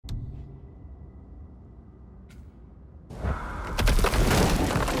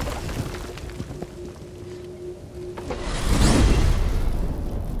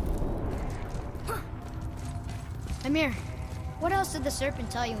Come here. What else did the serpent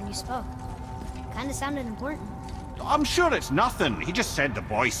tell you when you spoke? Kinda sounded important. I'm sure it's nothing. He just said the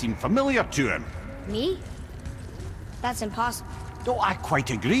boy seemed familiar to him. Me? That's impossible. Oh, I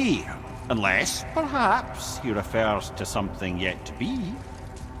quite agree. Unless, perhaps, he refers to something yet to be.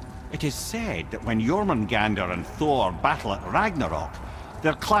 It is said that when Jormungandr and Thor battle at Ragnarok,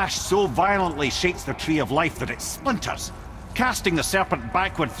 their clash so violently shakes the Tree of Life that it splinters, casting the serpent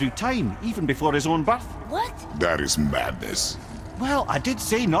backward through time, even before his own birth. What? That is madness. Well, I did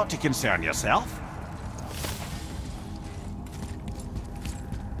say not to concern yourself.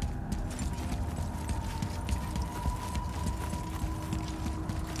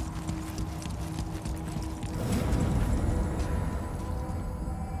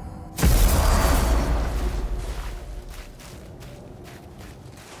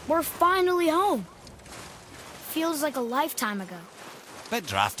 We're finally home. Feels like a lifetime ago. Bit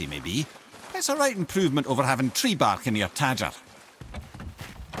drafty, maybe. It's a right improvement over having tree bark in your tadger.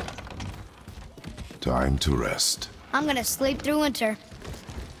 Time to rest. I'm gonna sleep through winter.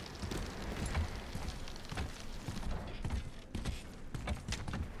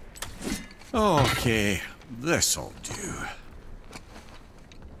 Okay, this'll do.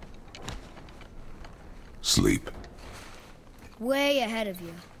 Sleep. Way ahead of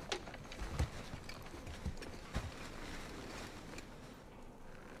you.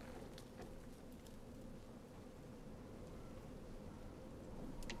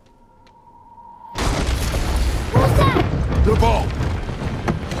 What's that? The ball!